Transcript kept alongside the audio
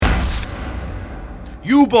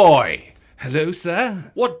You boy! Hello,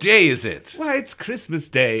 sir. What day is it? Why, it's Christmas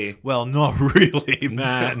Day. Well, not really,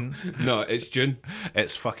 man. No, it's June.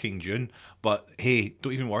 It's fucking June. But hey,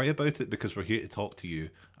 don't even worry about it because we're here to talk to you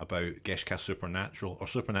about Geshcast Supernatural, or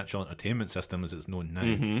Supernatural Entertainment System as it's known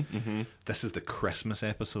now. This is the Christmas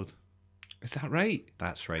episode. Is that right?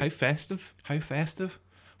 That's right. How festive. How festive?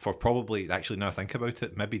 For probably, actually now I think about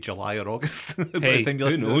it, maybe July or August. By the Hey, time you who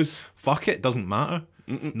listen to this. knows? Fuck it, doesn't matter.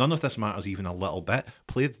 None of this matters even a little bit.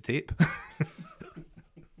 Play the tape.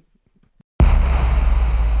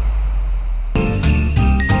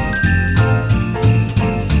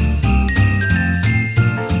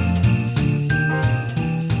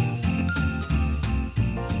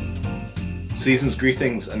 Season's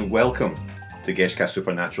greetings and welcome to Geshcast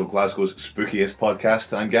Supernatural, Glasgow's spookiest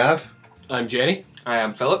podcast. I'm Gav. I'm Jenny. I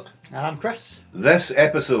am Philip. And I'm Chris. This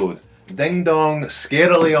episode, ding dong,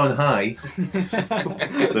 scarily on high,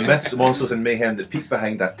 the myths, monsters and mayhem that peek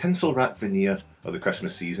behind that tinsel wrapped veneer of the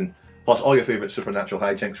Christmas season, plus all your favourite supernatural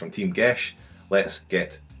hijinks from Team Gesh. Let's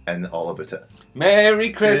get in all about it.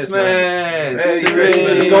 Merry Christmas! Merry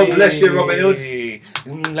Christmas! God bless you, Robin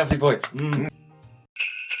Hood. Lovely boy.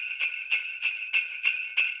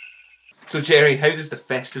 So Jerry, how does the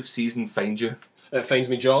festive season find you? It finds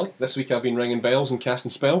me jolly. This week I've been ringing bells and casting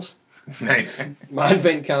spells. Nice. My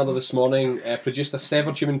advent calendar this morning produced a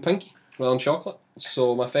severed human pinky on chocolate.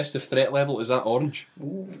 So my festive threat level is at orange.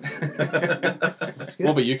 That's good.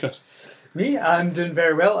 What about you, Chris? Me, I'm doing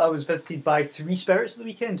very well. I was visited by 3 spirits at the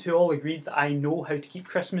weekend who all agreed that I know how to keep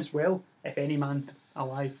Christmas well if any man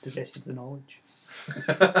alive possesses the knowledge.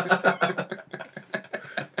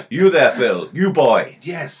 You there, Phil. You boy.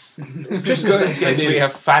 Yes! Christmas Yes, we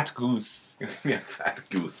have Fat Goose. Yeah, fat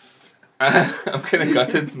goose. I'm kind of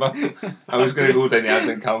gutted. I was going to go down the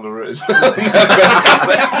advent calendar route as well.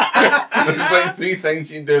 There's like 3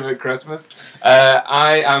 things you can do about Christmas.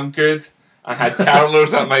 I am good. I had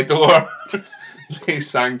carolers at my door. They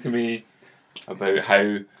sang to me about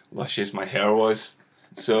how luscious my hair was.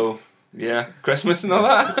 So, yeah, Christmas and all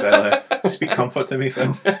that. Well, speak comfort to me,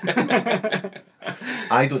 Phil.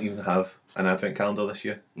 I don't even have an advent calendar this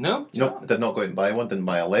year. No? Nope, did not go out and buy one. Didn't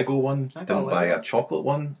buy a Lego one. I got Didn't a buy Lego. a chocolate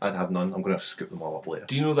one. I'd have none. I'm going to scoop them all up later.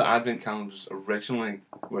 Do you know that advent calendars originally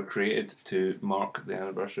were created to mark the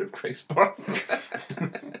anniversary of Christ's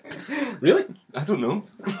birth? Really? I don't know.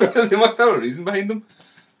 They must have a reason behind them.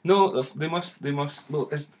 No, they must. Well,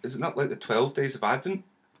 is it not like the 12 days of Advent?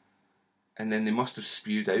 And then they must have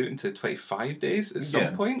spewed out into 25 days at some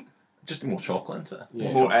Yeah. point. Just more chocolate into it.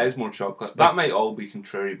 Yeah. It is more chocolate. That might all be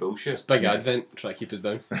contrary bullshit. It's big advent, try to keep us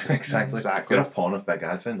down. Exactly. Exactly. You're a pawn of Big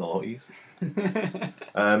Advent, a lot of yous.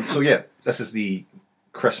 So yeah, this is the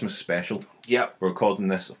Christmas special. Yep. We're recording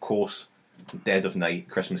this, of course, dead of night,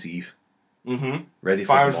 Christmas Eve. Mm-hmm. Ready for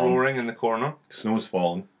Fires the dawn. roaring in the corner. Snow's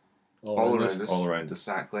falling All All around around us. us. all around us.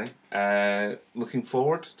 Exactly. Looking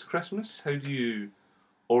forward to Christmas. How do you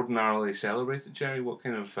ordinarily celebrate it, Jerry? What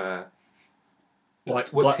kind of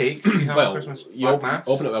what take do you have Well, on Christmas? you Black open, Mass?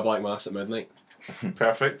 open it with a black mass at midnight,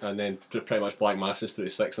 Perfect. and then pretty much black masses through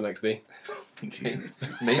to 6 the next day.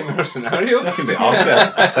 Nightmare scenario. That can be asked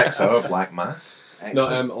for a 6-hour black mass.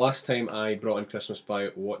 Excellent. No, last time I brought in Christmas by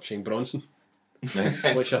watching Bronson,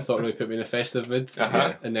 Nice. which I thought really put me in the festive mood.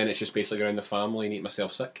 Uh-huh. And then it's just basically around the family and eat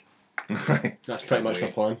myself sick. Right. That's pretty much my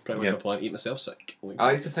wait. plan. Pretty much Yep. my plan. Eat myself sick.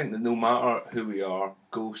 I like to think that no matter who we are,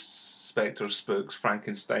 ghosts, spectres, spooks,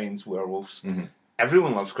 Frankensteins, werewolves, Mhm.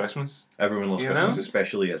 everyone loves Christmas. Everyone loves You Christmas, know?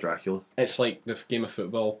 especially a Dracula. It's like the game of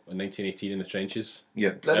football in 1918 in the trenches. Yeah.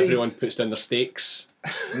 Bloody- Everyone puts down their stakes.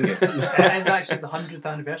 Yeah. It is actually the 100th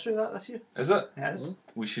anniversary of that this year. Is it? It is.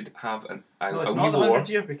 We should have a No, it's wee not the war. 100th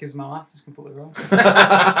year because my maths is completely wrong.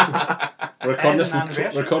 We're recording It this is an in, anniversary.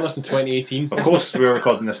 we're recording this in 2018. Of course, we're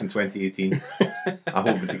recording this in 2018. I'm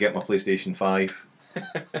hoping to get my PlayStation 5.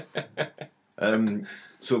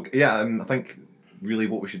 So, yeah, I think really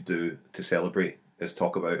what we should do to celebrate is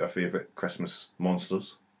talk about our favourite Christmas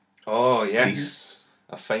monsters. Oh, yes. Beasts.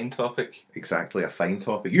 A fine topic. Exactly, a fine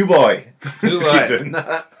topic. You boy! You Keep boy. doing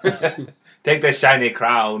that. Take the shiny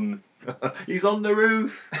crown. He's on the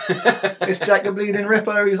roof. It's Jack the Bleeding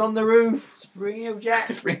Ripper. He's on the roof. Spring of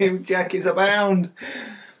Jack. Spring Jack is abound.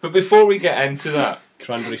 But before we get into that,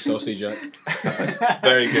 Cranberry sausage, Jack.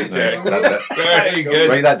 very good, Nice, Jerry. that's it. Very good.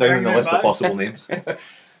 Write that down in the Bring it list of back. possible names.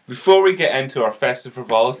 Before we get into our festive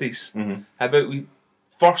frivolities, Mhm. how about we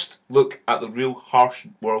first look at the real harsh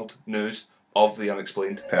world news of the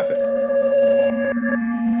unexplained? Perfect.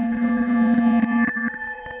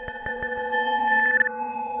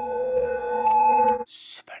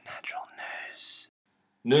 Supernatural news.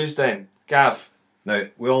 News then. Gav. Now,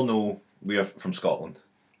 we all know we are from Scotland.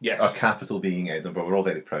 Yes. Our capital being Edinburgh. We're all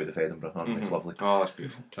very proud of Edinburgh, aren't we? It's Mhm. lovely. Oh, that's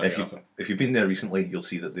beautiful. If you've been there recently, you'll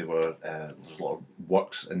see that there's a lot of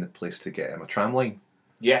works in the place to get a tram line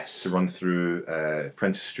Yes. to run through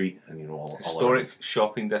Princess Street and all Historic around.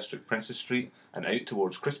 shopping district, Princess Street, and out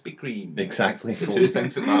towards Krispy Kreme. Exactly. The two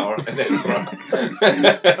things that matter in Edinburgh.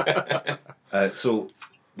 So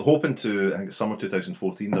they're hoping to, I think it's summer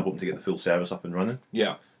 2014, they're hoping to get the full service up and running.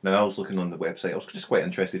 Yeah. Now, I was looking on the website, I was just quite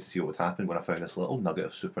interested to see what would happen when I found this little nugget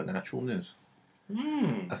of supernatural news.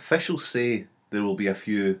 Officials say there will be a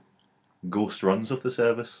few ghost runs of the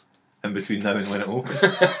service in between now and when it opens.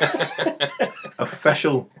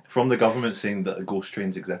 Official from the government saying that ghost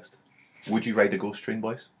trains exist. Would you ride a ghost train,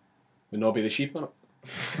 boys? Would not be the sheep on it.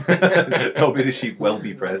 That'll be the sheep will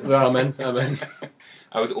be present. Well, I'm in.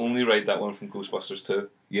 I would only ride that one from Ghostbusters 2.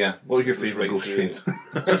 Yeah. What are your Just favourite right ghost through trains?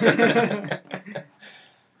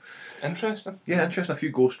 Interesting. Yeah, interesting. A few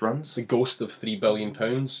ghost runs. The ghost of £3 billion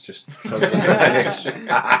just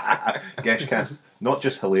Geshcast. Not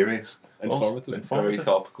just hilarious. Informative. Very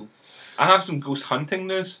topical. I have some ghost hunting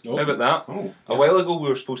news. Oh. How about that? Oh, A while ago we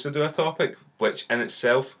were supposed to do a topic which in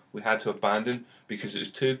itself we had to abandon because it was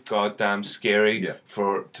too goddamn scary Yeah.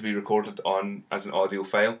 to be recorded on as an audio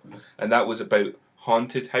file, and that was about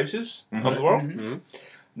haunted houses of the world. Mhm.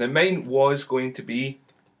 Now mine was going to be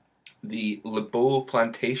the LeBeau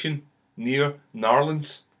Plantation near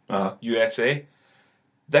Narlands, USA.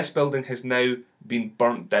 This building has now been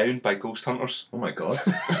burnt down by ghost hunters. Oh my god.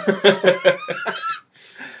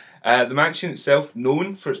 The mansion itself,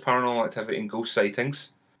 known for its paranormal activity and ghost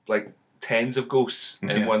sightings, like tens of ghosts in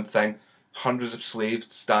Yeah. one thing. Hundreds of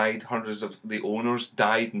slaves died, hundreds of the owners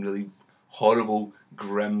died in really horrible,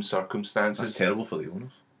 grim circumstances. That's terrible for the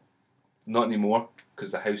owners. Not anymore,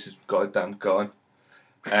 because the house is goddamn gone.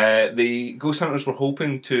 The ghost hunters were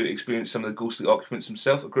hoping to experience some of the ghostly occupants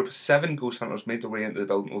themselves. A group of 7 ghost hunters made their way into the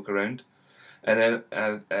building to look around. And in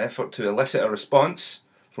an effort to elicit a response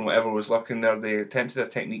from whatever was lurking there, they attempted a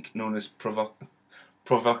technique known as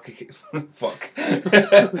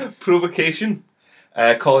provocation,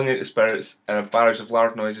 calling out the spirits and a barrage of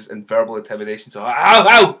loud noises and verbal intimidation. So,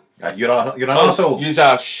 ow! You're an arsehole. Use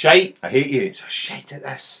a shite. I hate you. Use a shite at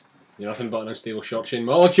this. You're nothing but an unstable short chain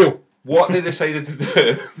molecule. What they decided to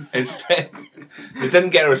do instead, they didn't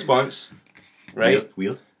get a response, right?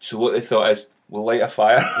 Weird. So what they thought is, we'll light a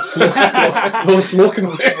fire, We'll smoke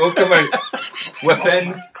him. smoke come out.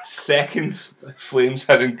 Within seconds, flames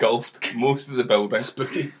had engulfed most of the building,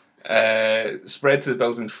 Spooky. spread to the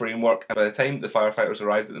building's framework. And by the time the firefighters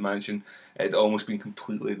arrived at the mansion, it had almost been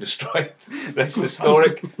completely destroyed. This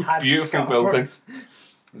historic, Had beautiful scattered. building.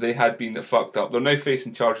 They had been fucked up. They're now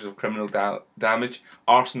facing charges of criminal damage,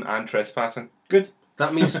 arson, and trespassing. Good.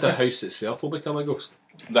 That means the house itself will become a ghost.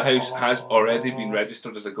 The house has already been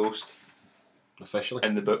registered as a ghost Officially.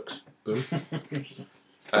 in the books. Boom.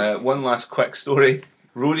 One last quick story.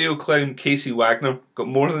 Rodeo clown Casey Wagner got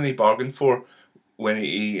more than he bargained for when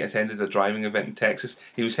he attended a driving event in Texas.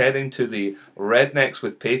 He was heading to the Rednecks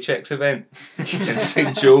with Paychecks event in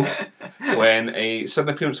St. Joe when a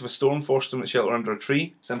sudden appearance of a storm forced him to shelter under a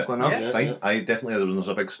tree. Simple enough. Yes. Fine. I definitely, when there's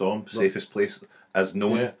a big storm, safest place as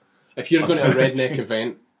known. Yeah. If you're going to a redneck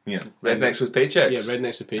event, Yeah. Rednecks with Paychecks. yeah,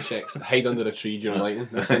 rednecks with paychecks, hide under a tree during lightning.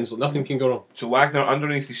 That sounds like nothing can go wrong. So Wagner,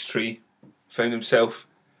 underneath his tree, found himself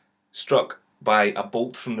struck by a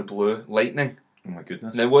bolt from the blue, lightning. Oh my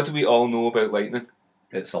goodness. Now, what do we all know about lightning?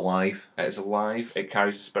 It's alive. It is alive, it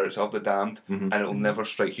carries the spirits of the damned, and it will never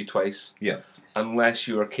strike you twice. Yeah. Unless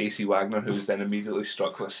you are Casey Wagner, who was then immediately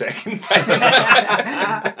struck for a second time.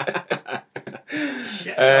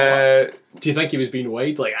 Do you think he was being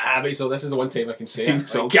wide? Like, but so this is the one time I can say He it.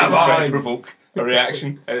 was Like, also come trying to on! provoke a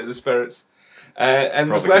reaction out of the spirits. And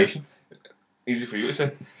was left, Provocation. easy for you to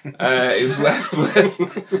say. He was left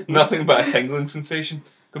with nothing but a tingling sensation.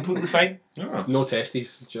 Completely fine. Oh. No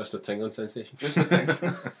testes, just a tingling sensation. Just a thing.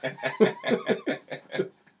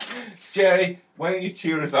 Jerry, why don't you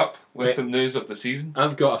cheer us up with Right. some news of the season?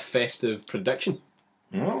 I've got a festive prediction.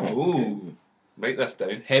 Oh. Ooh, write this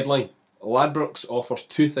down. Headline: Ladbrokes offers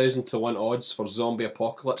 2,000 to 1 odds for zombie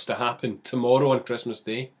apocalypse to happen tomorrow on Christmas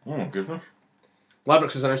Day. Oh, goodness.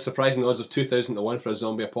 Ladbrokes has announced surprising odds of 2,000 to 1 for a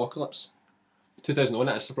zombie apocalypse. 2,000 to 1,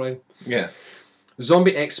 that is surprising. Yeah.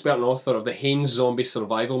 Zombie expert and author of the Haines Zombie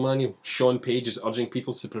Survival Manual, Sean Page, is urging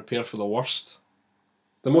people to prepare for the worst.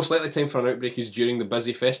 The most likely time for an outbreak is during the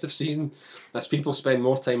busy festive season, as people spend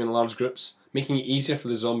more time in large groups, making it easier for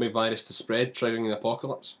the zombie virus to spread, triggering an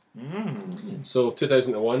apocalypse. So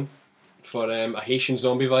 2,000 to 1 for a Haitian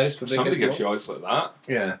zombie virus. That they Somebody get gives you odds like that,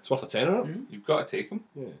 Yeah. It's worth a tenner. you've got to take them.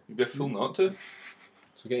 Yeah. You'd be a fool not to.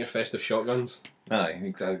 So get your festive shotguns. Aye,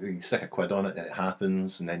 exactly. You stick a quid on it and it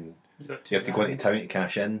happens, and then You got you have to go into 2 town to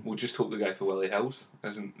cash in. We'll just hope the guy for Willie Hills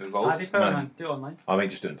isn't involved. Paddy Power, No. man. Do it online. I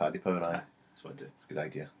might just do it in Paddy Power, aye. That's what I do. Good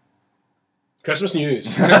idea. Christmas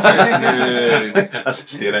news. News.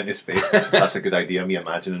 That's staring into space. That's a good idea. Me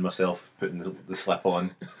imagining myself putting the slip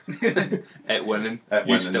on. At winning. At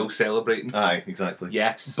You're winning. still celebrating. Aye, exactly.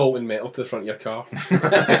 Yes. Bolting metal to the front of your car.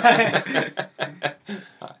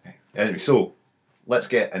 Anyway, so let's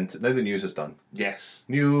get into now. The news is done. Yes.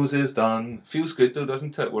 News is done. Feels good though,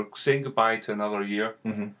 doesn't it? We're saying goodbye to another year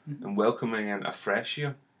Mhm. and welcoming in a fresh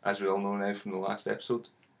year, as we all know now from the last episode.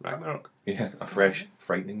 Ragnarok. Yeah, a fresh,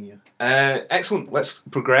 frightening year. Excellent. Let's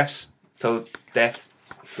progress till death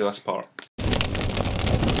do us part.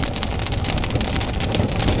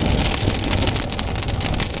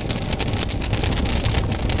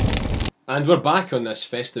 And we're back on this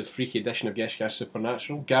festive, freaky edition of Geshcast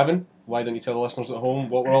Supernatural. Gavin, why don't you tell the listeners at home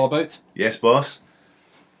what we're all about? Yes, boss.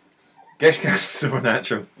 Geshcast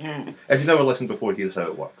Supernatural. If you've never listened before, here's how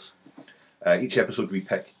it works. Each episode we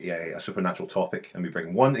pick a supernatural topic and we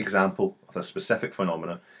bring one example of a specific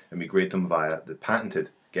phenomena and we grade them via the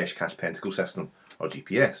patented Geshcast Pentacle System, or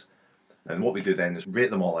GPS. And what we do then is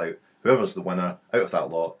rate them all out. Whoever's the winner out of that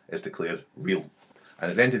lot is declared real. And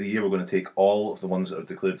at the end of the year, we're going to take all of the ones that are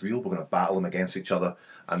declared real, we're going to battle them against each other,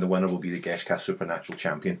 and the winner will be the Geshcast Supernatural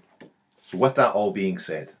Champion. So with that all being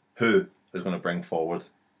said, who is going to bring forward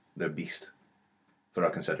their beast for our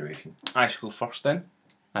consideration? I should go first then,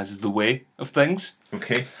 as is the way of things.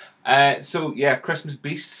 Okay. So yeah, Christmas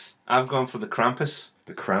beasts. I've gone for the Krampus.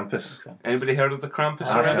 The Krampus. Anybody heard of the Krampus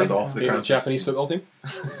I've already? heard of the Favourite Krampus. Japanese football team?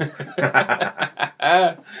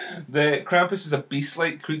 The Krampus is a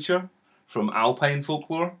beast-like creature from Alpine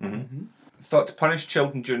folklore. Mhm. Thought to punish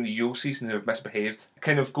children during the Yule season who have misbehaved.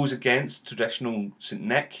 Kind of goes against traditional St.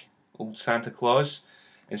 Nick, old Santa Claus.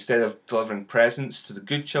 Instead of delivering presents to the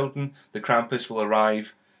good children, the Krampus will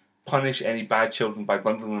arrive, punish any bad children by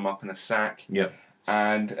bundling them up in a sack, Yep.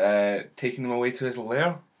 and taking them away to his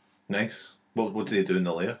lair. Nice. What do they do in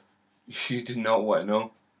the lair? You do not want to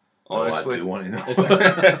know. Oh, I Honestly. do want to know. Is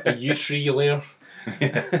it a yew tree lair?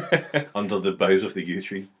 Under the boughs of the yew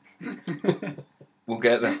tree. We'll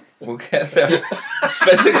get there. We'll get there.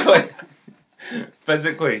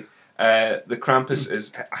 Physically, the Krampus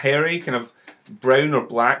is hairy, kind of brown or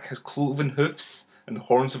black, has cloven hoofs and the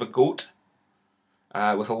horns of a goat,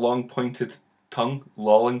 with a long pointed tongue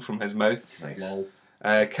lolling from his mouth. Nice. Lol.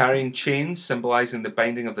 Carrying chains, symbolising the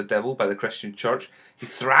binding of the devil by the Christian church. He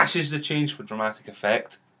thrashes the chains for dramatic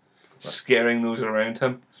effect, scaring those around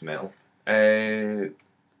him. It's metal.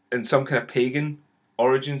 In some kind of pagan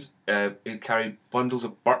origins, he'd carry bundles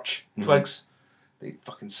of birch twigs. They'd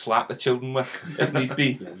fucking slap the children with if need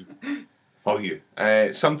be. Oh, you.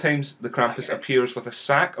 Sometimes the Krampus appears with a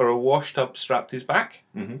sack or a wash tub strapped to his back.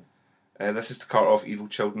 Mhm. This is to cart off evil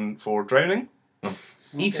children for drowning,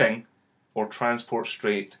 eating, or transport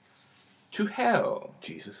straight to hell.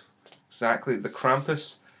 Jesus. Exactly, the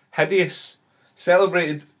Krampus. Hideous.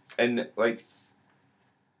 Celebrated in, like,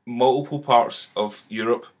 multiple parts of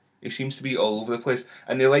Europe. He seems to be all over the place.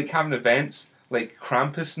 And they like having events like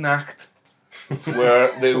Krampusnacht,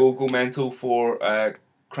 where they will go mental for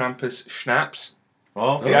Krampus schnapps.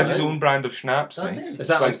 Oh, He has his own brand of schnapps. That's Nice. it. Is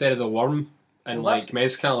that like- instead of the worm in Well, like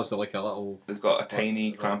mezcal? Is there like a little? They've got a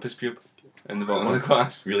tiny Krampus pube in the bottom of the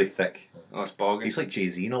glass. really thick. Oh, that's bogging. He's like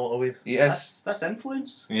Jay-Z in a lot of ways. Yes. That's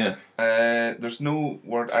influence. Yeah. There's no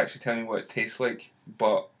word actually telling me what it tastes like,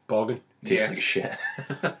 but Boggin. Tastes yes. like shit.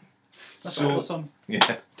 That's So- awesome.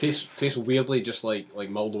 Yeah. Tastes weirdly just like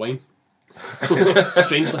mulled wine.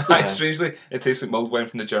 Strangely. Strangely, it tastes like mulled wine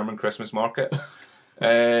from the German Christmas market.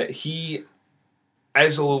 He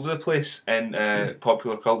is all over the place in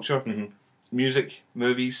popular culture, Mhm. music,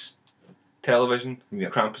 movies, television. Yeah.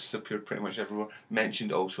 Krampus has appeared pretty much everywhere.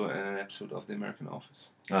 Mentioned also in an episode of The American Office.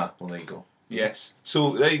 Ah, well, there you go. Yes.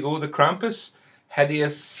 So there you go. The Krampus,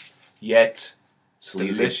 hideous yet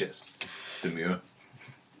Sleazy. delicious. Demure.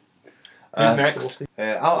 Who's next?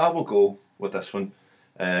 I will go with this one.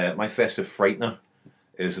 My festive frightener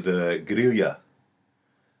is the Grilla.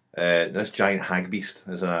 This giant hag beast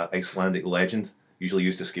is an Icelandic legend, usually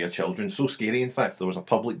used to scare children. So scary, in fact, there was a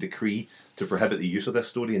public decree to prohibit the use of this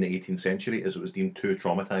story in the 18th century as it was deemed too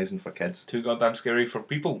traumatising for kids. Too goddamn scary for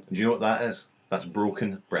people. Do you know what that is? That's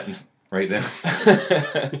broken Britain, right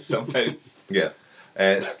there. Somehow. Yeah.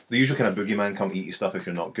 The usual kind of boogeyman come eat you stuff if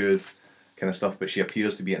you're not good kind of stuff, but she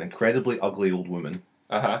appears to be an incredibly ugly old woman.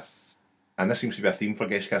 Uh-huh. And this seems to be a theme for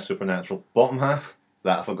Geshcast Supernatural. Bottom half,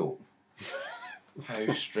 that of a goat.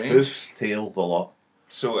 How strange. Hoofs, tail, the lot.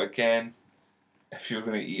 So again, if you're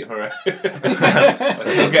going to eat her out.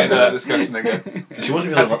 Let's not get into that discussion again. She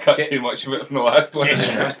wasn't Had really to cut too much of it from the last one.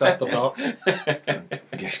 Just after dark.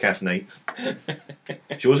 Geshcast nights.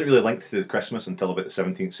 She wasn't really linked to Christmas until about the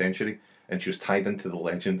 17th century, and she was tied into the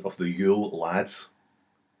legend of the Yule Lads.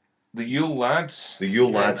 The Yule Lads. The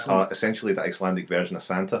Yule Lads are excellent. essentially the Icelandic version of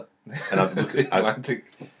Santa. And I've looked The at,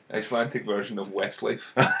 Icelandic version of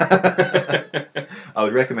Westlife. I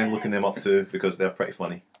would recommend looking them up too because they're pretty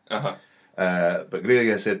funny. Uh-huh. But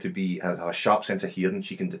Grelia is said to have a sharp sense of hearing.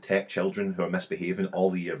 She can detect children who are misbehaving all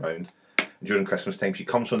the year round. And during Christmas time, she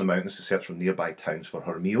comes from the mountains to search for nearby towns for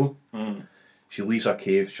her meal. Mm. She leaves her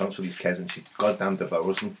cave, hunts for these kids, and she goddamn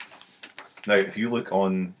devours them. Now, if you look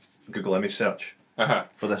on Google image search Uh-huh.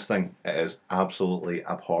 for this thing, it is absolutely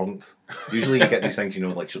abhorrent. Usually you get these things, you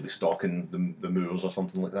know, like she'll be stalking the moors or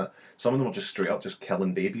something like that. Some of them are just straight up just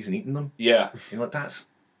killing babies and eating them. Yeah. You're like, that's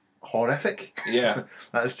horrific. Yeah.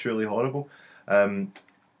 That is truly horrible. But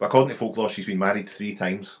according to folklore, she's been married 3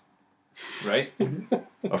 times. Right?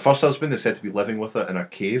 Her first husband is said to be living with her in her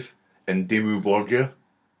cave in Dimmu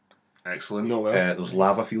Excellent. No, well. There's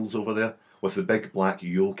lava fields over there with the big black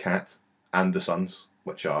Yule cat and the sons,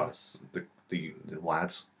 which are Yes. the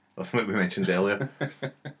lads of what we mentioned earlier.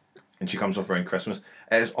 And she comes up around Christmas.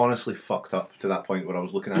 It is honestly fucked up to that point where I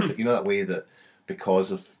was looking at it. You know that way that because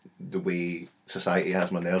of the way society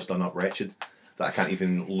has my nerves done up wretched, that I can't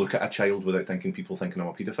even look at a child without people thinking I'm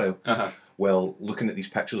a paedophile. Uh-huh. Well, looking at these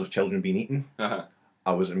pictures of children being eaten, Uh-huh.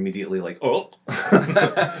 I was immediately like, oh,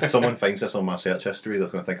 someone finds this on my search history, they're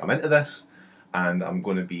going to think I'm into this, and I'm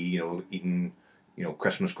going to be, eating,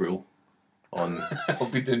 Christmas gruel. I'll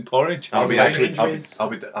be doing porridge. I'll be Strange actually, ways.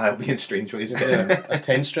 I'll be in strange ways. Getting them. A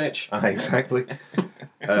 10 stretch. Exactly.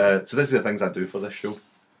 So these are the things I do for this show.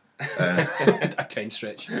 A 10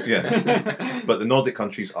 stretch. Yeah. But the Nordic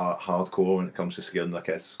countries are hardcore when it comes to scaring their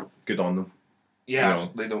kids. Good on them. Yeah,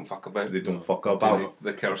 No. they don't fuck about. They don't fuck about.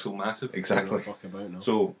 The Kersal Massive. Exactly. Fuck about, no.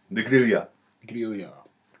 So, the Grillia Grelia.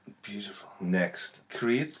 Beautiful. next.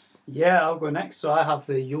 Chris. Yeah, I'll go next. So I have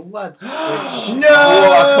the Yule Lads,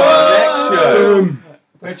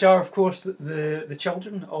 which are of course the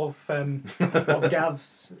children of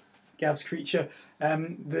Gav's creature.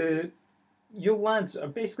 The Yule Lads are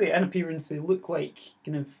basically, in appearance, they look like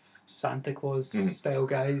kind of Santa Claus style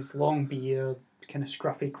guys, long beard, kind of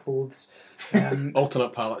scruffy clothes.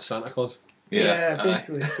 Alternate palette Santa Claus. Yeah, aye.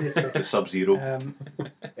 basically. The Sub-Zero.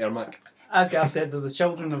 Ermac. As Gav said, they're the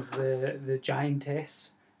children of the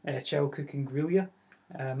giantess, Chelcook and Grelia,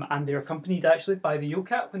 and they're accompanied actually by the Yule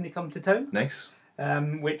Cat when they come to town, Nice.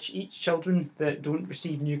 which eats children that don't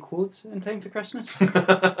receive new clothes in time for Christmas.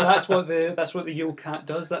 That's what the Yule Cat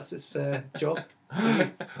does. That's its job.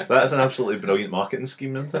 That is an absolutely brilliant marketing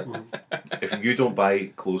scheme, isn't it? If you don't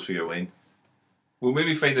buy clothes for your wedding, We'll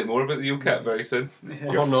maybe find out more about the Yule Cat very soon.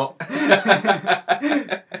 Or not.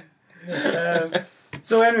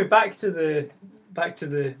 So anyway, back to the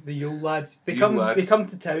Yule Lads. They Yule come Lads. they come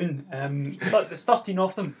to town. But there's 13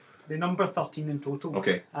 of them. They number 13 in total.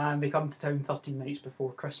 okay. And they come to town 13 nights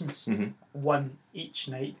before Christmas. Mhm. One each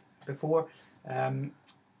night before.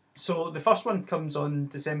 So the first one comes on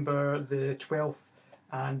December the 12th,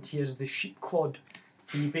 and here's the sheep clod.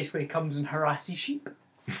 He basically comes and harasses sheep.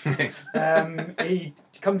 Nice. He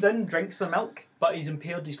comes in, drinks the milk, but he's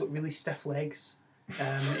impaired. He's got really stiff legs.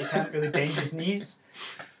 He can't really bend his knees.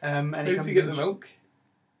 And Where he does comes he get in the just- milk?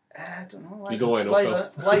 I don't know. You don't want to know,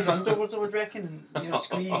 Phil. Lies underwards, I would reckon, and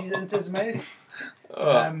squeezes it into his mouth.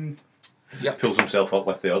 Oh, Pulls himself up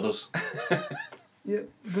with the others. Yeah.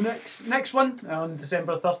 The next one on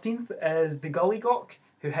December 13th is the Gullygawk,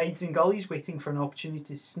 who hides in gullies waiting for an opportunity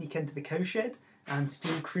to sneak into the cowshed and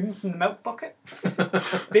steal cream from the milk bucket.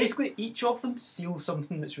 Basically, each of them steals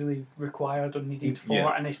something that's really required or needed for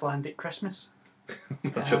Yeah. an Icelandic Christmas.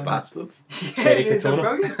 Bunch of bastards. Yeah, Kerry these are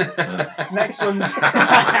Katona. brilliant. Next one's...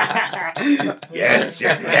 Yes.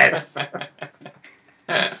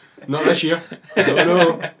 Not this year.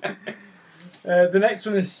 No. The next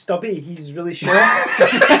one is Stubby. He's really short.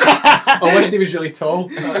 I wish he was really tall.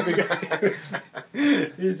 That'd be great.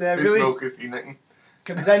 He's Whose really milk is he nicking?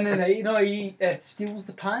 comes in and he steals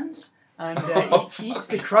the pans and he eats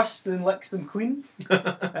the crust and licks them clean.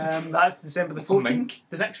 That's December the 14th. Mink.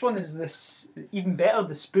 The next one is this even better,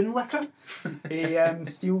 the spoon licker. He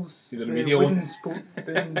steals the the remedial wooden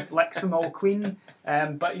spoons, licks them all clean.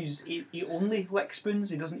 But he only licks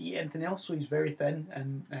spoons. He doesn't eat anything else, so he's very thin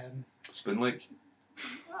and Spoon Lake.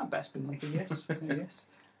 a bit spoon-like, I guess.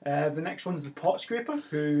 The next one's the pot scraper,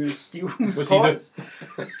 who steals What's he do? pots.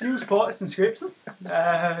 Steals pots and scrapes them.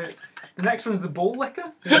 The next one's the bowl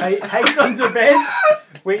licker. Who hides under beds,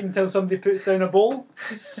 wait until somebody puts down a bowl,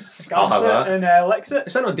 scarfs I'll it, have and licks it.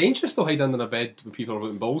 Is that not dangerous to hide under a bed when people are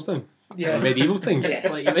putting balls down? Yeah, In medieval times.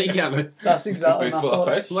 Yes. Like, you might get me. that's exactly my Wait, what?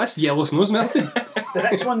 thoughts. Well, that's yellow snow's melted. The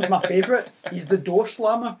next one's my favourite. He's the door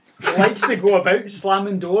slammer. He likes to go about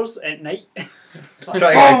slamming doors at night. It's like,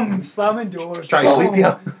 Try boom, slamming doors. Try to sleep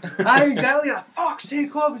here. Aye, exactly. Like, fuck's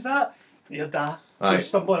sake, what was that? Your dad. Aye. Just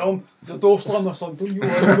stumbling home. The door slammer, son. Don't you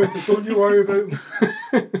worry about it. Don't you worry about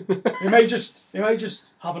it. He might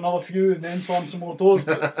just have another few and then slam some more doors.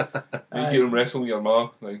 But, You hear him wrestle with your ma.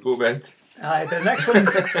 Like, go to bed. aye, the next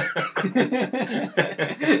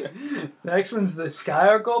one's the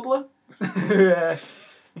Skyer Gobbler.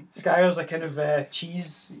 Skyer's a kind of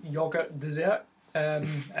cheese yogurt dessert in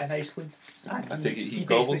Iceland. I take it he basically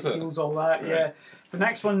gobbles it. steals all that. Right. Yeah. The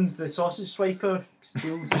next one's the sausage swiper.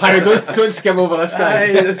 Steals. Harry, don't skim over this guy.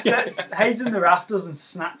 Aye, hides in the rafters and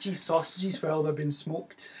snatches sausages while they're being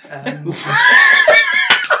smoked.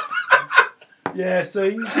 Yeah, so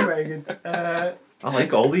he's very good. I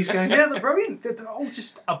like all these guys. Yeah, they're brilliant. They're all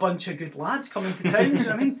just a bunch of good lads coming to town. You know what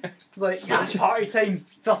I mean? It's like, yeah, it's party time,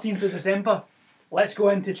 13th of December. Let's go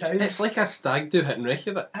into town. It's like a stag do hitting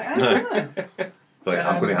Reykjavik. It is, isn't it? Like,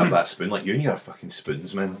 I'm going to have that spoon. Like, you and your fucking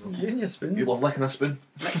spoons, man. You and your spoons. You love licking a spoon.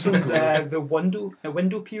 Next one's the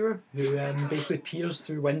window peerer, who basically peers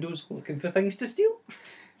through windows looking for things to steal.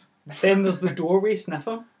 Then there's the doorway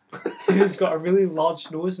sniffer, who's got a really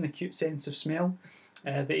large nose and a cute sense of smell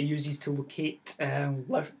that he uses to locate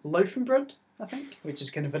Laufenbröd, I think, which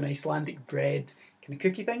is kind of an Icelandic bread kind of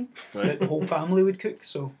cookie thing that the whole family would cook.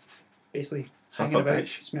 So basically, Son of hanging a about,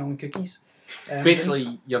 bitch. smelling cookies.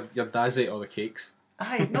 Basically, your dad's ate all the cakes.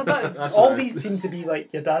 Aye, no, that, That's all what it is. these seem to be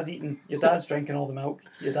like your dad's drinking all the milk,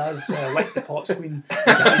 your dad's licked the pots clean,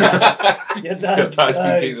 your Your dad's dad's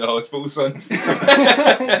been taken to the hospital, son.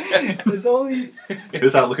 It's only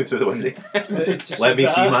Who's that looking through the window? it's just Let me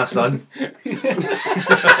your see dad. my son.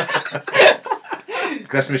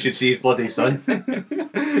 Christmas should see his bloody son.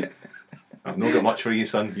 I've not got much for you,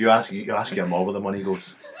 son. You ask your mum where the money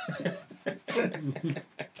goes.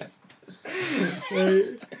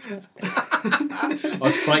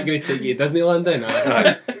 Was Frank going to take you to Disneyland then?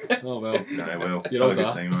 Aye. Aye. Oh well. Aye, well, You're have a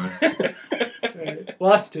all good time, man. Right,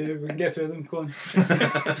 last two, we can get through them. Go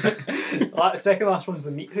on. Second last one's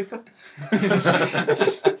the meat hooker.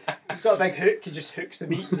 He's got a big hook. He just hooks the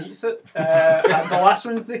meat and eats it. And the last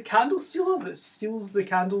one's the candle stealer that steals the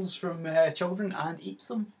candles from children and eats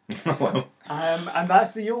them. Well, And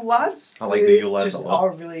that's the Yule Lads. I like the They Yule Lads just a lot. are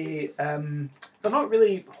really, they're not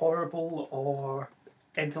really horrible or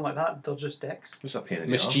anything like that. They're just dicks. what's that pain in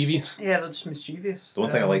the arse? Mischievous. Yeah, they're just mischievous. The one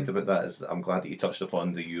thing I liked about that is that I'm glad that you touched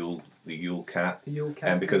upon the Yule cat, The Yule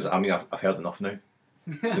cat. because I mean I've heard enough now.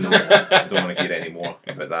 You know, I don't want to hear any more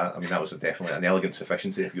about that. I mean that was definitely an elegant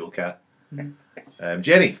sufficiency of Yule cat.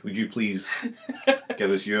 Jenny, would you please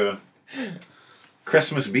give us your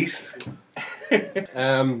Christmas beast?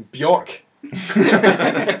 Bjork.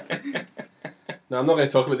 No, I'm not going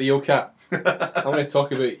to talk about the Yule cat. I'm going to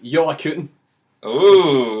talk about Jólakuten,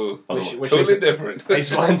 Ooh, Which totally is- different.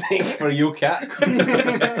 Icelandic for Yule cat.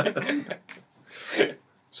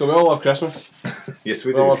 So we all love Christmas. Yes,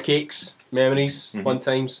 we We all do. love cakes, memories, fun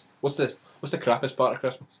times. What's the crappiest part of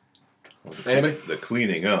Christmas? Anyway, The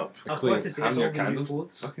cleaning up. I was clean. about to say Hang it's all your the new candles.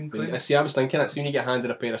 clothes. Fucking clean. see, I was thinking that. See, when you get handed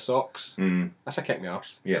a pair of socks, that's a kick in the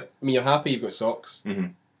arse. Yeah. I mean, you're happy you've got socks,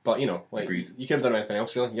 Mhm. but you know, like Agreed. you could have done anything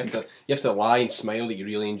else. Really, you have to lie and smile that you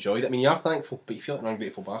really enjoyed it. I mean, you are thankful, but you feel like an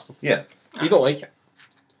ungrateful bastard. Yeah. You don't like it.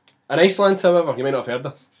 In Iceland, however, you might not have heard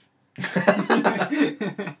this.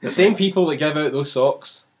 The same people that give out those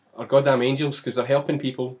socks are goddamn angels because they're helping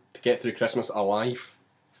people to get through Christmas alive.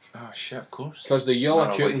 Oh shit, of course. Because the Man of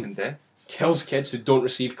life Jólakuten and death. kills kids who don't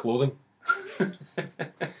receive clothing.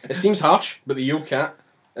 It seems harsh, but the Yule cat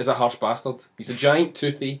is a harsh bastard. He's a giant,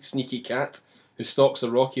 toothy, sneaky cat who stalks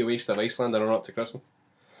the rocky waste of Iceland and run up to Christmas.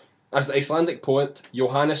 As the Icelandic poet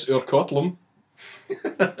Jóhannes Úr Kötlum,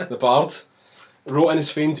 the bard, wrote in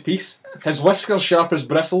his famed piece, his whiskers sharp as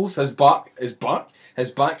bristles, his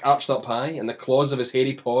back arched up high, and the claws of his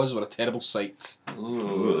hairy paws were a terrible sight.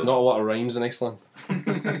 Ooh. Not a lot of rhymes in Iceland.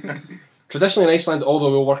 Traditionally in Iceland, all the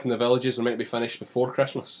wool work in the villages were meant to be finished before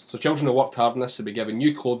Christmas. So children who worked hard in this would be given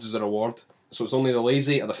new clothes as a reward. So it's only the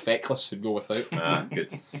lazy or the feckless who'd go without. Ah,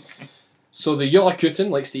 good. So the Jólakuten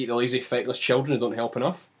likes to eat the lazy, feckless children who don't help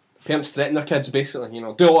enough. Parents threaten their kids basically,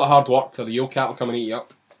 do a lot of hard work or the Yule cat will come and eat you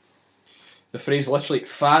up. The phrase literally,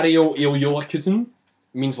 Fario il Jólakuten,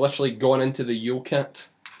 means literally going into the Yule cat.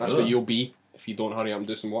 That's what Oh. you'll be if you don't hurry up and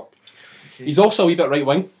do some work. He's also a wee bit right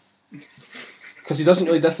wing. Because he doesn't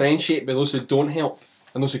really differentiate by those who don't help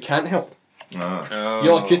and those who can't help. Ah,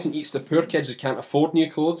 Yola Kutin eats the poor kids who can't afford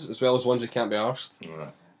new clothes as well as ones who can't be arsed. right.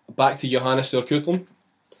 Back to Johannes Urkutlin.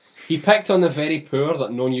 He picked on the very poor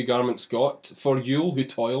that no new garments got, for Yule who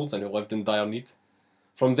toiled and who lived in dire need.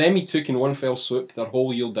 From them he took in one fell swoop their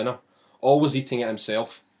whole Yule dinner, always eating it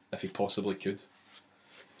himself, if he possibly could.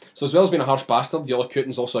 So as well as being a harsh bastard, Yola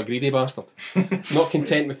Kutin's also a greedy bastard. Not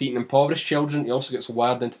content with eating impoverished children, he also gets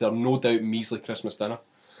wired into their no doubt measly Christmas dinner.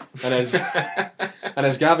 And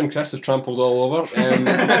as Gavin and Chris have trampled all over,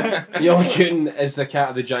 Yola Kutin is the cat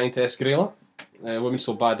of the giantess Grela. A woman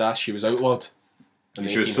so badass she was outlawed. in the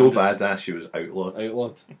She was so 1800s. badass, she was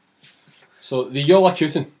outlawed. So the Yola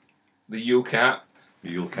Kutin. The Yule Cat. The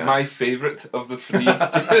Yule Cat. My favourite of the three.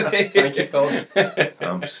 Thank you, Phil.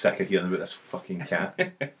 I'm sick of hearing about this fucking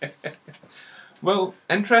cat. Well,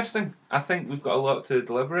 interesting. I think we've got a lot to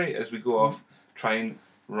deliberate as we go off, try and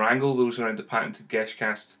wrangle those around the patented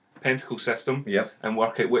Geshcast pentacle system Yep. and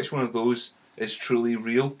work out which one of those is truly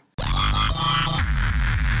real.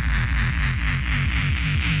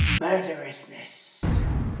 Murderousness.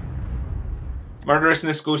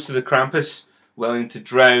 Murderousness goes to the Krampus, willing to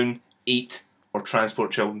drown, eat, or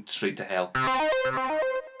transport children straight to hell.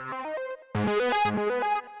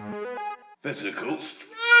 Physical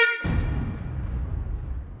strength!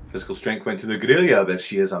 Physical strength went to the Grelia, but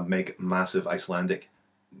she is a massive Icelandic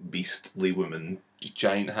beastly woman.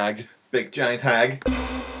 Giant hag. Big giant hag.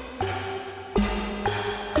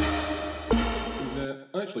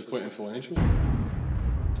 He's actually quite influential.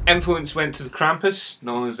 Influence went to the Krampus,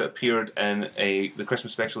 not only has it appeared in the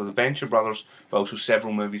Christmas special of the Venture Brothers, but also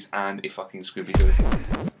several movies and a fucking Scooby-Doo.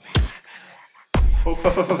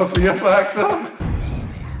 Fear Factor!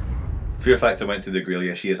 Fear Factor went to the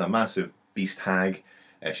Grelia. She is a massive beast hag.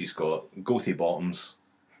 She's got goatee bottoms.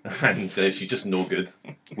 And she's just no good.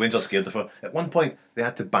 Waynes are scared of her. At one point, they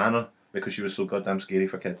had to ban her because she was so goddamn scary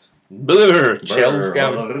for kids. Blur! Chills, Brr.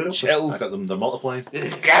 Gavin. I Chills. got them, they're multiplying.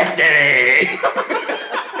 Disgusting!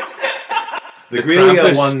 The Grelia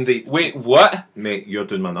Krampus. won the... Wait, what? Mate, you're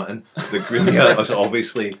doing my nutting. The Grelia is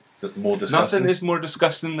obviously more disgusting. Nothing is more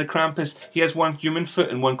disgusting than the Krampus. He has one human foot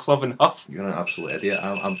and one cloven hoof. You're an absolute idiot.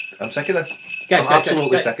 I'm sick of this. Guys, I'm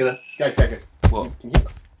absolutely sick of this. Guys. What? Can you...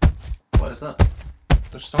 What is that?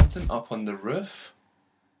 There's something up on the roof.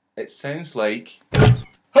 It sounds like...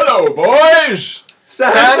 Hello, boys!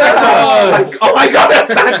 Santa Claus! Oh my god,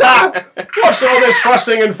 it's Santa! What's all this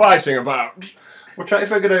fussing and fighting about? We're trying to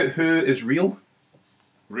figure out who is real.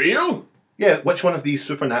 Real? Yeah, which one of these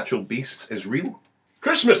supernatural beasts is real?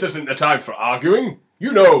 Christmas isn't the time for arguing.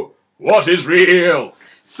 You know, what is real?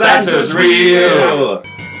 Santa's real!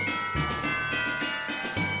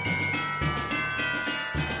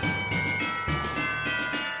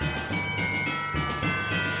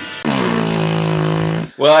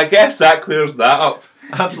 Well, I guess that clears that up.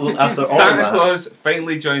 Absolutely. After all Santa that, Claus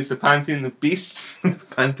finally joins the pantheon of beasts.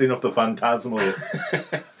 pantheon of the phantasmal.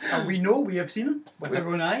 And we know we have seen him with our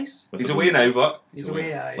own eyes. He's away now, but He's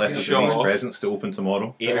away. Left yeah. us Show with these off. presents to open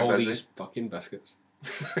tomorrow. Ate Very all busy. these fucking biscuits.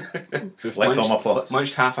 Left all my pots.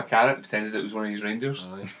 munched half a carrot, pretended it was one of his reindeers.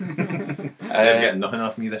 They're Uh, getting nothing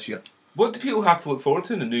off me this year. what do people have to look forward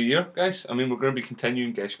to in the new year, guys? I mean, we're going to be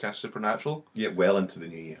continuing Geshcast Supernatural Yeah, well into the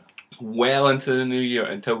new year. well into the new year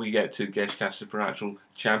until we get to Geshcast Supernatural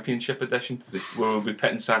Championship Edition, where we'll be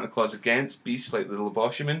pitting Santa Claus against beasts like the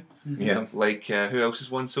Leboshiman, Yeah. like who else has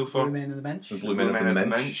won so far? Blue Men on the bench. The Blue Men of the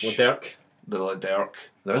Minch. Dirk. The Laderk.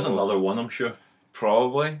 There is another one, I'm sure.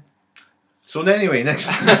 Probably. So anyway, next.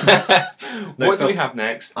 What do Phil, we have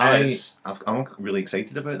next? I'm really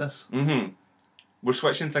excited about this. We're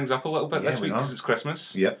switching things up a little bit Yeah, this we week are. because it's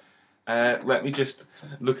Christmas. Yep. Let me just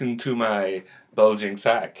look into my bulging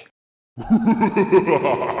sack.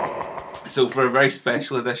 So for a very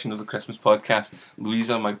special edition of the Christmas podcast,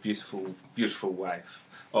 Louisa, my beautiful, beautiful wife,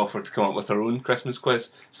 offered to come up with her own Christmas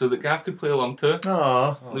quiz so that Gav could play along too.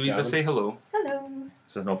 Aww. Louisa, Gavin. say hello. Hello.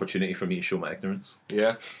 It's an opportunity for me to show my ignorance.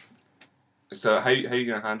 Yeah. So how are you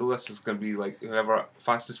going to handle this? It's going to be like whoever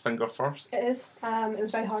fastest finger first? It is. It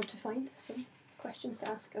was very hard to find some questions to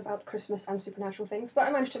ask about Christmas and supernatural things, but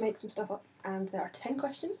I managed to make some stuff up, and there are 10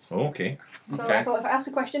 questions. Oh, okay. So Okay. I thought if I ask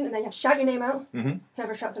a question and then you have to shout your name out, Mhm.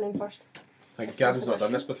 whoever shouts their name first. Like, Gavin's not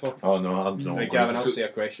done this before. Oh no, I'm not. Right, Gavin, I'll say a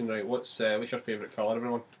question. Right, what's your favourite colour,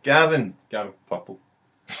 everyone? Gavin. Gavin. Purple.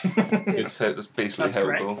 That's basically That's how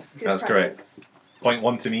correct. it goes. Good That's practice. Point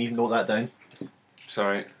one to me. Note that down.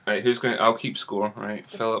 Sorry. Right, who's going to... I'll keep score. Right,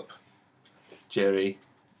 Philip, Jerry,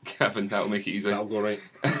 Gavin, that'll make it easy. That'll go right.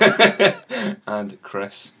 And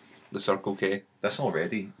Chris, the Circle K. This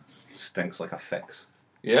already stinks like a fix.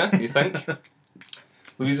 Yeah, you think?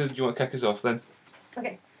 Louisa, do you want to kick us off then?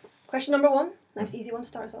 Okay. Question number 1. Nice easy one to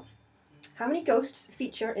start us off. How many ghosts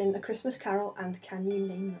feature in A Christmas Carol, and can you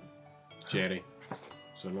name them? Jerry.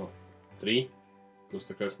 So no. 3. Ghost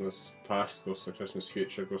of Christmas Past, Ghost of Christmas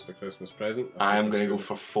Future, Ghost of Christmas Present. I am going to go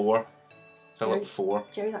for 4. Philip, Jerry. 4.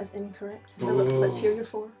 Jerry, that is incorrect. Philip, let's hear your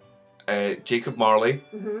 4. Jacob Marley.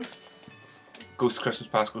 Mm-hmm. Ghost of Christmas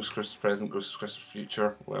Past, Ghost of Christmas Present, Ghost of Christmas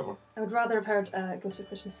Future, whatever. I would rather have heard Ghost of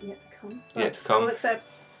Christmas Yet to Come. Yet to but Come. We'll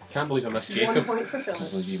accept Can't believe I missed 1 Jacob. point for Philip.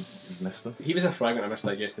 Well, you missed them. He was a fragment of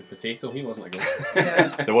misdigested potato. He wasn't a ghost. Yeah.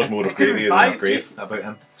 There was more of Could've gravy than revived a grave about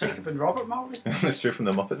him. Jacob and Robert Marley. That's true from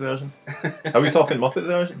the Muppet version. Are we talking Muppet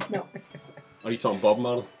version? No. Are you talking Bob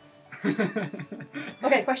Marley?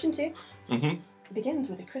 Okay, question 2. Mm-hmm. It begins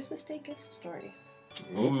with a Christmas Day ghost story.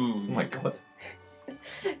 Oh Ooh. my god.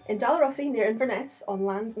 In Dalrossie, near Inverness, on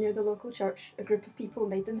land near the local church, a group of people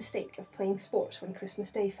made the mistake of playing sport when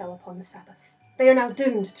Christmas Day fell upon the Sabbath. They are now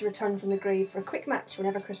doomed to return from the grave for a quick match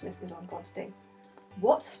whenever Christmas is on God's Day.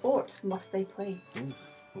 What sport must they play?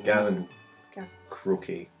 Gavin. Gavin.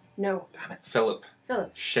 Croquet. No. Philip.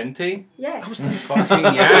 Philip. Shinty. Yes.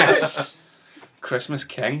 Fucking yes. Christmas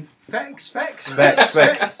King. Fix. Vex.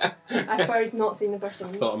 I swear he's not seen the I question.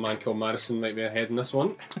 thought a man called Madison might be ahead in this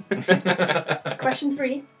one. Question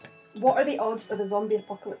 3. What are the odds of a zombie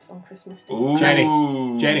apocalypse on Christmas Day? Ooh.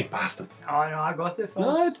 Jenny. Bastard. Oh no, I got it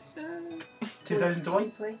No, first.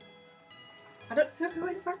 2001. Play. I don't know who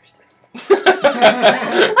went first.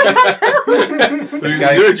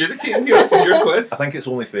 Guys. You're adjudicating here. This is your quiz. I think it's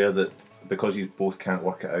only fair that because you both can't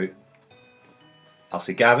work it out, I'll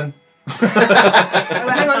say Gavin. Oh, wait,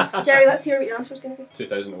 hang on. Jerry, let's hear what your answer is going to be.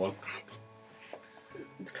 2001.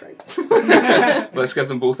 It's correct. Let's give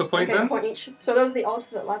them both a point Okay, a then. point each. So those are the odds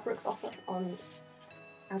that Ladbrokes offer on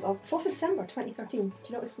as of 4th of December 2013. Do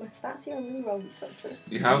you notice my stats here? I'm really well researched for this.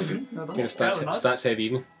 You have. No, don't. Kind of stats heavy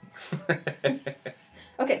evening.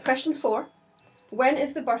 Okay, question 4. When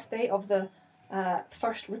is the birthday of the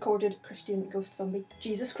first recorded Christian ghost zombie,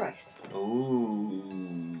 Jesus Christ?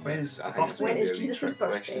 Ooh. When is I the think it's birthday? When maybe is a wee Jesus' trick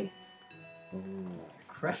birthday? question.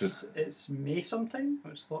 Chris, it's May sometime.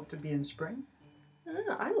 It's thought to be in spring.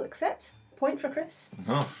 I will accept. Point for Chris.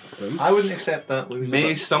 Oh. I wouldn't accept that, Louis.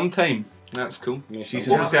 May sometime. That's cool. Jesus.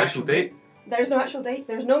 What was the actual date? There is no actual date.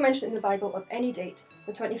 There is no mention in the Bible of any date.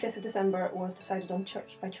 The 25th of December was decided on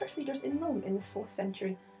by church leaders in Rome in the 4th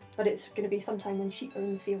century. But it's going to be sometime when sheep are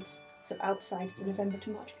in the fields. So outside the November to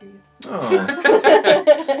March period.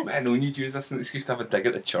 Oh. Man, no one you'd use this as an excuse to have a dig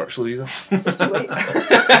at the church, Louisa. Just you wait.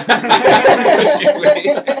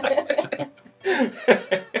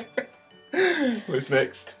 What's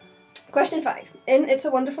next? Question 5. In It's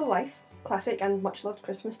a Wonderful Life, classic and much loved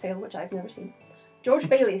Christmas tale which I've never seen, George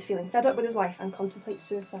Bailey is feeling fed up with his life and contemplates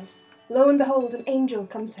suicide. Lo and behold, an angel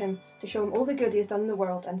comes to him to show him all the good he has done in the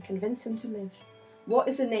world and convince him to live. What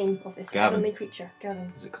is the name of this Gavin. heavenly creature?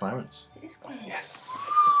 Gavin. Is it Clarence? It is Clarence. Yes.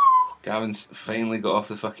 Gavin's finally got off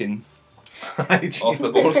the fucking Hygiene. off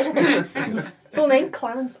the board. Full name,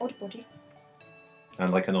 Clarence Oddbody.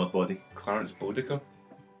 And like an odd body. Clarence Boudica.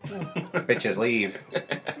 Bitches leave.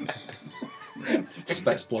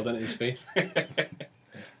 Spits blood into his face.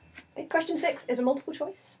 Question 6 is a multiple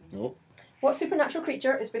choice. Nope. What supernatural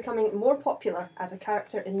creature is becoming more popular as a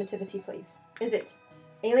character in nativity plays? Is it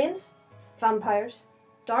aliens, vampires,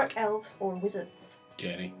 dark elves, or wizards?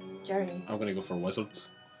 Jerry. Jerry. I'm going to go for wizards.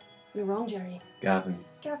 You're wrong, Jerry. Gavin.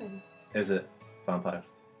 Gavin. Is it vampire?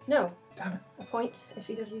 No. Damn it. A point if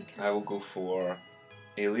either of you can. I will go for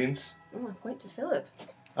aliens. Oh, a point to Philip.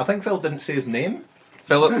 I think Phil didn't say his name.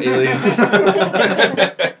 Philip, aliens.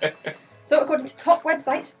 So, according to top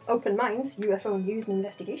website, Open Minds, UFO News and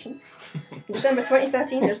Investigations, in December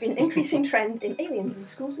 2013 there's been an increasing trend in aliens in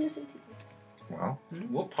schools and nativity plays. Wow.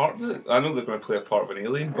 What part of it? I know they're going to play a part of an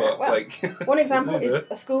alien, but Well, like. One example what do is they do?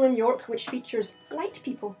 a school in York which features light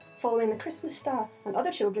people following the Christmas star, and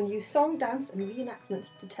other children use song, dance, and reenactment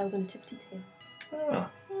to tell the nativity tale. Ah,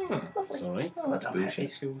 Lovely. It's alright. oh, that's Damn it, high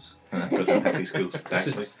bullshit. schools. Because of happy schools.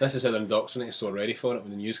 Exactly. This is how they're indoctrinated, so ready for it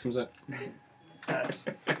when the news comes out. Yes.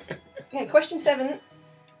 Okay, question 7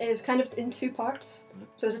 is kind of in 2 parts.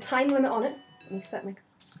 So there's a time limit on it. Let me set my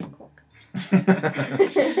clock.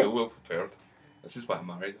 She's so well prepared. This is why I'm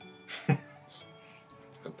married. Got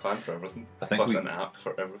a plan for everything. I think Plus we- an app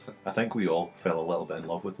for everything. I think we all fell a little bit in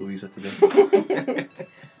love with Louisa today.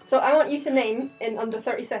 So I want you to name in under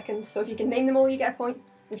 30 seconds. So if you can name them all, you get a point.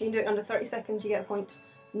 If you can do it under 30 seconds, you get a point.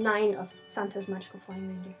 9 of Santa's magical flying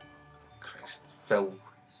reindeer. Christ. Phil.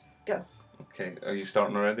 Go. Okay, are you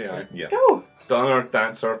starting already? Aye. Yeah. Go! Donner,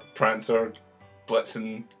 Dancer, Prancer,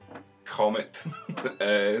 Blitzen, Comet,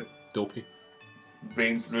 Dopey.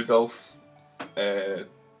 Rudolph,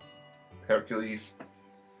 Hercules.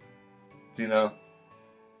 Do you know?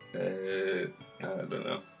 I don't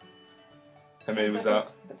know. How many was that?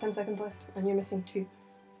 Got 10 seconds left, and you're missing 2.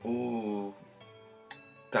 Ooh.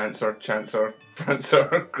 Dancer, Chancer,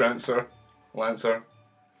 Prancer, Grancer, Lancer.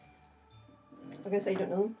 I'm going to say you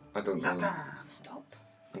don't know them. I don't know. Stop.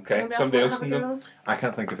 Okay, somebody else can have a go. go? I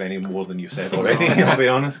can't think of any more than you've said already, I'll be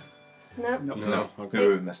honest. No. No.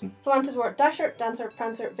 Who are we missing? Philantis were Dasher, Dancer,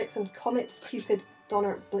 Prancer, Vixen, Comet, Cupid,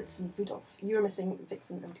 Donner, Blitz, and Rudolph. You're missing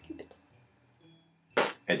Vixen and Cupid.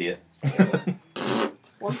 Idiot.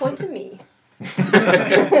 1 point to me.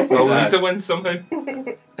 Well, Lisa wins somehow.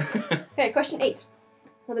 Okay, question 8.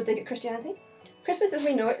 Another dig at Christianity. Christmas as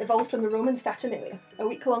we know it evolved from the Roman Saturnalia, a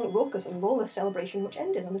week-long raucous and lawless celebration which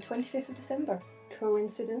ended on the 25th of December.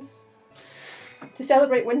 Coincidence? To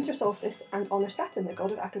celebrate winter solstice and honour Saturn, the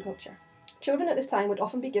god of agriculture. Children at this time would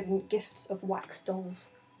often be given gifts of wax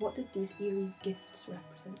dolls. What did these eerie gifts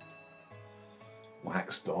represent?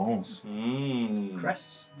 Wax dolls.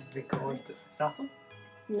 Chris, the god Saturn.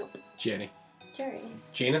 Nope. Jerry. Jerry.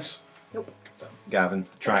 Janus. Nope. Gavin.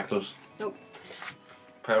 Tractors. Nope.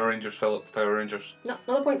 Power Rangers, Philip. Power Rangers. No,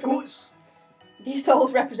 another point for me. Goats. These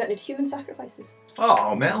dolls represented human sacrifices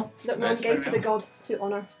Oh, metal. that Rome Nice. gave to the god to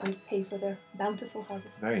honour and pay for their bountiful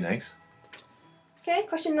harvest. Very nice. Okay,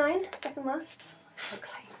 question 9, second last. So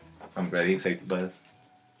exciting. I'm very excited by this.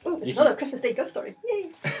 Ooh, it's You another Christmas Day ghost story.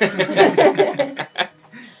 Yay!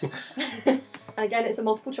 And again, it's a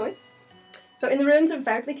multiple choice. So, in the ruins of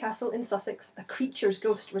Verdley Castle in Sussex, a creature's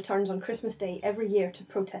ghost returns on Christmas Day every year to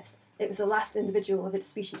protest. It was the last individual of its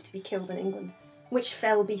species to be killed in England. Which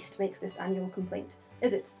fell beast makes this annual complaint?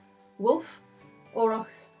 Is it wolf,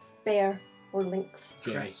 aurochs, bear, or lynx?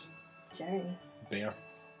 Jerry. Chris. Jerry. Bear.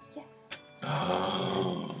 Yes.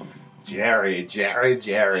 Jerry. Jerry,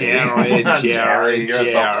 you're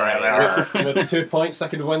so clever. With 2 points, I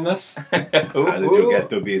could win this. How did you get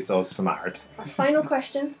to be so smart? Our final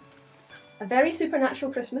question. A Very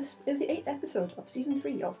Supernatural Christmas is the 8th episode of season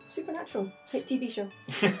 3 of Supernatural, hit TV show.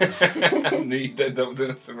 I knew you did that with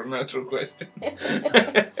a supernatural question.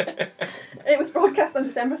 It was broadcast on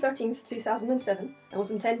December 13th, 2007, and was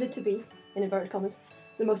intended to be, in inverted commas,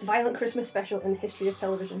 the most violent Christmas special in the history of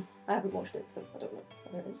television. I haven't watched it, so I don't know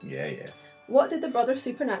whether it is. Yeah. What did the brothers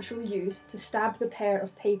Supernatural use to stab the pair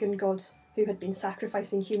of pagan gods who had been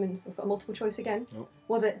sacrificing humans? We've got a multiple choice again. Nope.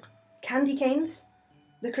 Was it candy canes,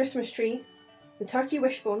 the Christmas tree, the turkey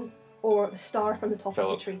wishbone, or the star from the top of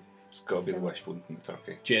Philip. the tree? It's got to be the wishbone from the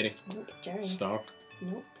turkey. Jerry. Nope. Jerry. Star.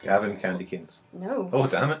 Nope. Gavin Candy Canes. No. Oh,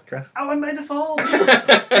 damn it, Chris. Alan by default. Say what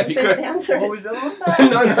the answer What is. was the other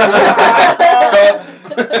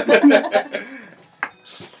one?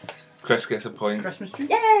 Chris gets a point. Christmas tree.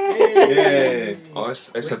 Yay! Yay. Oh,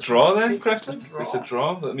 it's a Which draw then, makes Chris? it a draw. It's a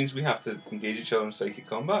draw. That means we have to engage each other in psychic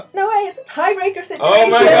combat. No way, it's a tiebreaker situation. Oh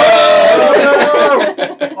my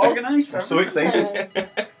god! Organised for I'm so excited.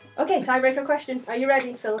 Okay, tiebreaker question. Are you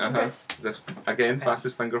ready, Philip and Chris? Is this, again,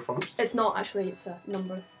 fastest finger first? It's not actually, it's a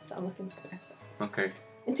number that I'm looking for. So. Okay.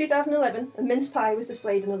 In 2011, a mince pie was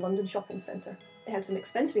displayed in a London shopping centre. It had some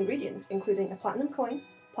expensive ingredients, including a platinum coin,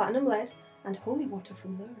 platinum lead, and holy water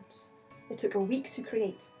from Lourdes. It took a week to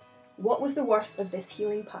create. What was the worth of this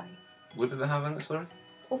healing pie? What did they have in it, sorry?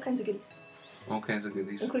 All kinds of goodies, All kinds of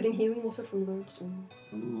goodies. including healing water from Lourdes.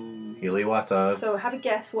 Ooh. Healy Wata. So have a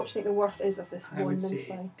guess what you think the worth is of this I one would mince say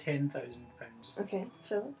pie. £10,000. Okay,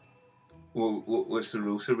 Philip? Well, what's the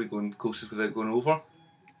rules? Are we going closest without going over?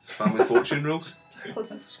 It's family fortune rules? Just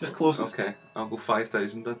closest. Just closest. Okay, I'll go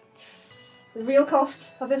 5,000 then. The real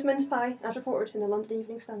cost of this mince pie, as reported in the London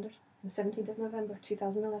Evening Standard, on the 17th of November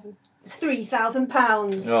 2011, is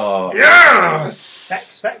 £3,000. Oh.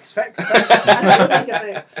 Yes! Fix. And that was like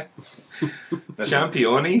a fix.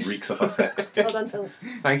 Championes. Reeks of effects. Well done, Philip.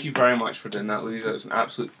 Thank you very much for doing that, Louisa. It was an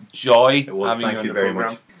absolute joy Well, having thank you on you the very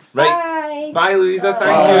programme. much. Right. Bye. Bye, Louisa. Thank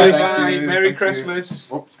Bye, you. thank Bye. you, Merry thank you.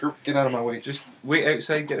 Christmas. Oh, get out of my way. Just wait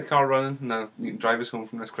outside, get the car running. No, you can drive us home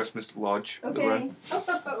from this Christmas lodge that we're Okay. in. Oh,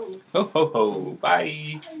 oh, oh. Ho ho ho.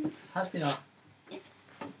 Bye. Has been a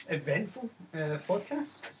eventful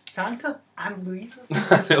podcast. Santa and Louisa.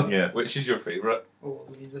 Yeah. Which is your favourite? Oh,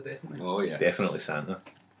 Louisa definitely. Oh, yes. Definitely Santa.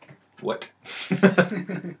 What?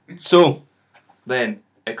 So, then,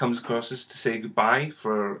 it comes across us to say goodbye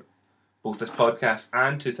for both this podcast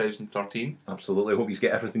and 2013. Absolutely. Hope you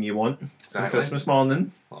get everything you want on Exactly. Christmas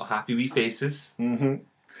morning. A lot of happy wee faces. If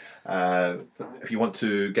you want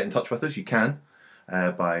to get in touch with us, you can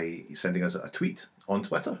by sending us a tweet on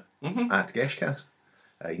Twitter Mm-hmm. at Geshcast.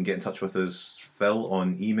 You can get in touch with us, Phil,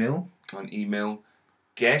 on email. On email,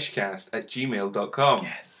 geshcast@gmail.com.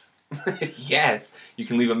 Yes. Yes, you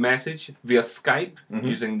can leave a message via Skype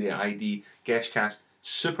using the ID Guestcast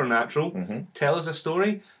Supernatural. Tell us a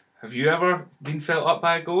story. Have you ever been felt up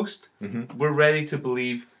by a ghost? We're ready to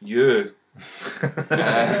believe you.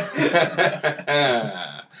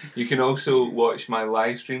 You can also watch my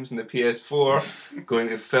live streams on the PS4 going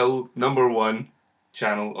to Phil #1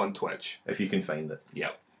 channel on Twitch. If you can find it.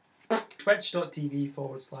 Yep.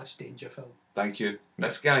 Twitch.tv/DangerPhil. Thank you.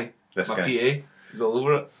 This guy, This my guy. PA, is all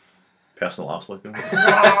over it. Personal arse looking.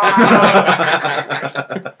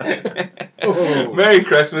 Merry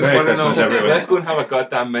Christmas, Merry one and all. Christmas, everyone. Let's go and have a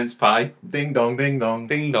goddamn mince pie. Ding dong, ding dong.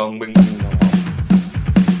 Ding dong, bing ding dong.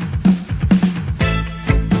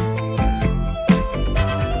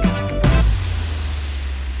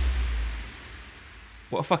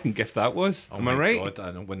 What a fucking gift that was. Oh Am I my right? God,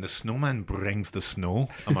 I know. When the snowman brings the snow,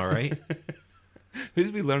 am I right? Who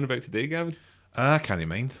did we learn about today, Gavin? I can't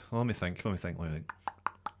mind. Let me think.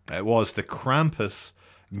 It was the Krampus,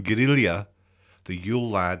 Grilla, the Yule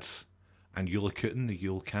Lads, and Yulakuten, the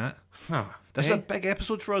Yule Cat. Huh. This Eh? is a big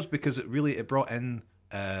episode for us because it brought in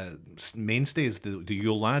mainstays, the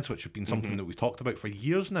Yule Lads, which have been something that we talked about for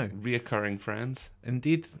years now. Reoccurring friends.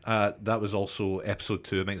 Indeed. That was also episode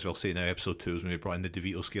 2. I might as well say now episode 2 is when we brought in the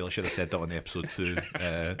DeVito scale. I should have said that on the episode 2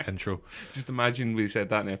 intro. Just imagine we said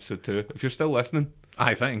that in episode 2. If you're still listening.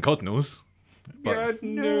 I think, God knows. But God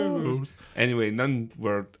knows. Anyway, none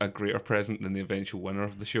were a greater present than the eventual winner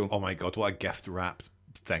of the show. oh my God, what a gift wrapped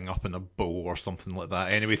thing up in a bow or something like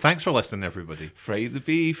that. Anyway, thanks for listening, everybody. Fry the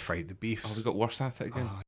beef. Fried the beefs. Oh, we got worse at it again.